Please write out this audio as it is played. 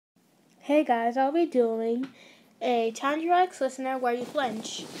Hey guys, I'll be doing a Tanjiro X Listener where you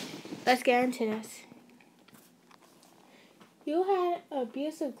flinch. Let's get into this. You had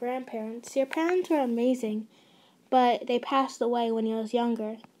abusive grandparents. Your parents were amazing, but they passed away when you was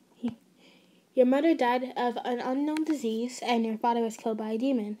younger. Your mother died of an unknown disease, and your father was killed by a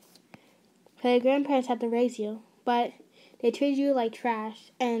demon. So your grandparents had to raise you, but they treated you like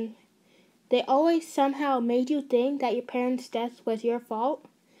trash, and they always somehow made you think that your parents' death was your fault.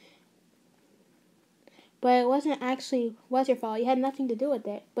 But it wasn't actually your fault. You had nothing to do with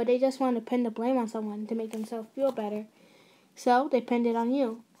it. But they just wanted to pin the blame on someone to make themselves feel better. So they pinned it on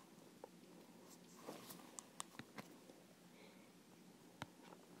you.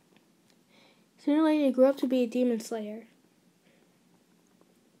 Sooner or later, you grew up to be a demon slayer.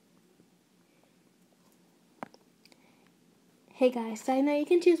 Hey guys, side note, you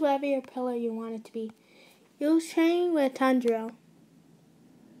can choose whatever your pillar you want it to be. You was training with Tanjiro.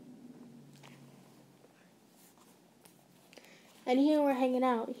 And he and we were hanging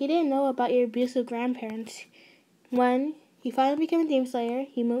out. He didn't know about your abusive grandparents. When he finally became a demon slayer,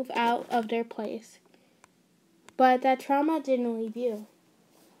 he moved out of their place. But that trauma didn't leave you.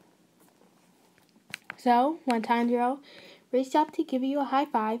 So, when Tanjiro reached up to give you a high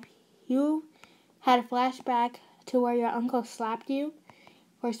five, you had a flashback to where your uncle slapped you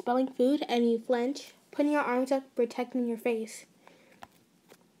for spilling food and you flinched, putting your arms up, protecting your face.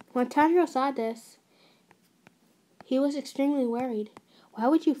 When Tanjiro saw this, he was extremely worried. Why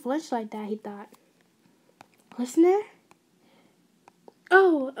would you flinch like that, he thought. Listener?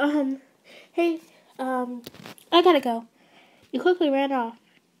 Oh, hey, I gotta go. You quickly ran off.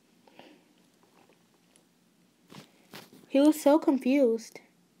 He was so confused.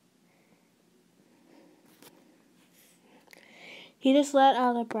 He just let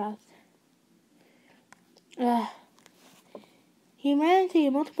out a breath. He ran into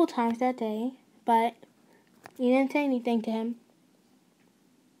you multiple times that day, but you didn't say anything to him.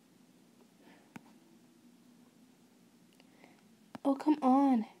 Oh, come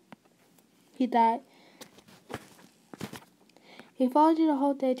on, he thought. He followed you the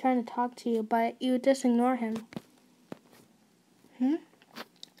whole day trying to talk to you, but you would just ignore him.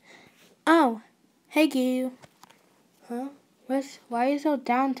 Oh, hey, Gyu. Huh? Why are you so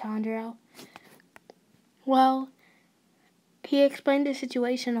down, Tanjiro? Well, he explained the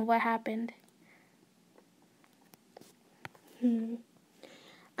situation of what happened.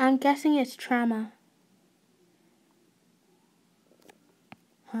 I'm guessing it's trauma.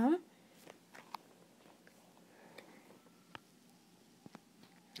 Huh?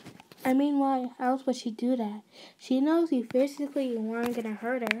 I mean, why else would she do that? She knows you physically weren't gonna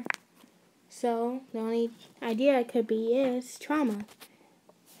hurt her. So, the only idea it could be is trauma.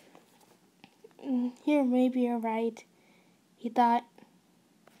 Here, maybe you're right, he thought.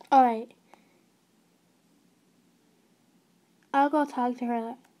 Alright. I'll go talk to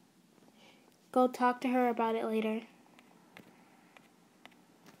her. Go talk to her about it later.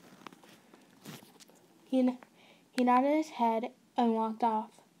 He nodded his head and walked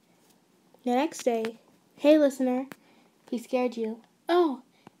off. The next day, hey listener, he scared you. Oh,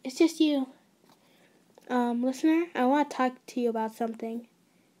 it's just you. Listener, I want to talk to you about something.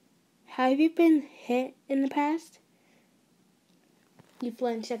 Have you been hit in the past? You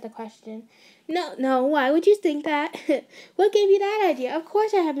flinched at the question. No, why would you think that? What gave you that idea? Of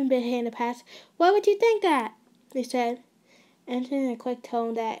course I haven't been hit in the past. Why would you think that? He said, answering in a quick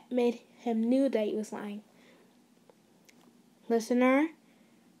tone that made him knew that he was lying. Listener?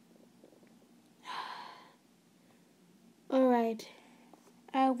 Alright.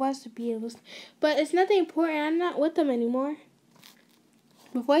 I was abused. But it's nothing important. I'm not with them anymore.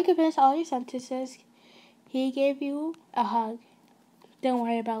 Before you could finish all your sentences, he gave you a hug. Don't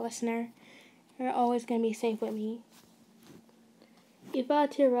worry about listener. You're always going to be safe with me. You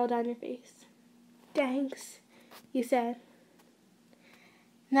felt a tear roll down your face. Thanks, you said.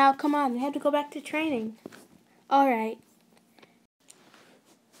 Now, come on. We have to go back to training. Alright.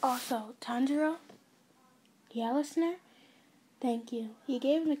 Also, Tanjiro? Yeah, listener? Thank you. He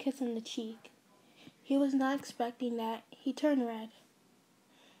gave him a kiss on the cheek. He was not expecting that. He turned red.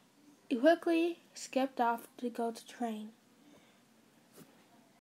 He quickly skipped off to go to train.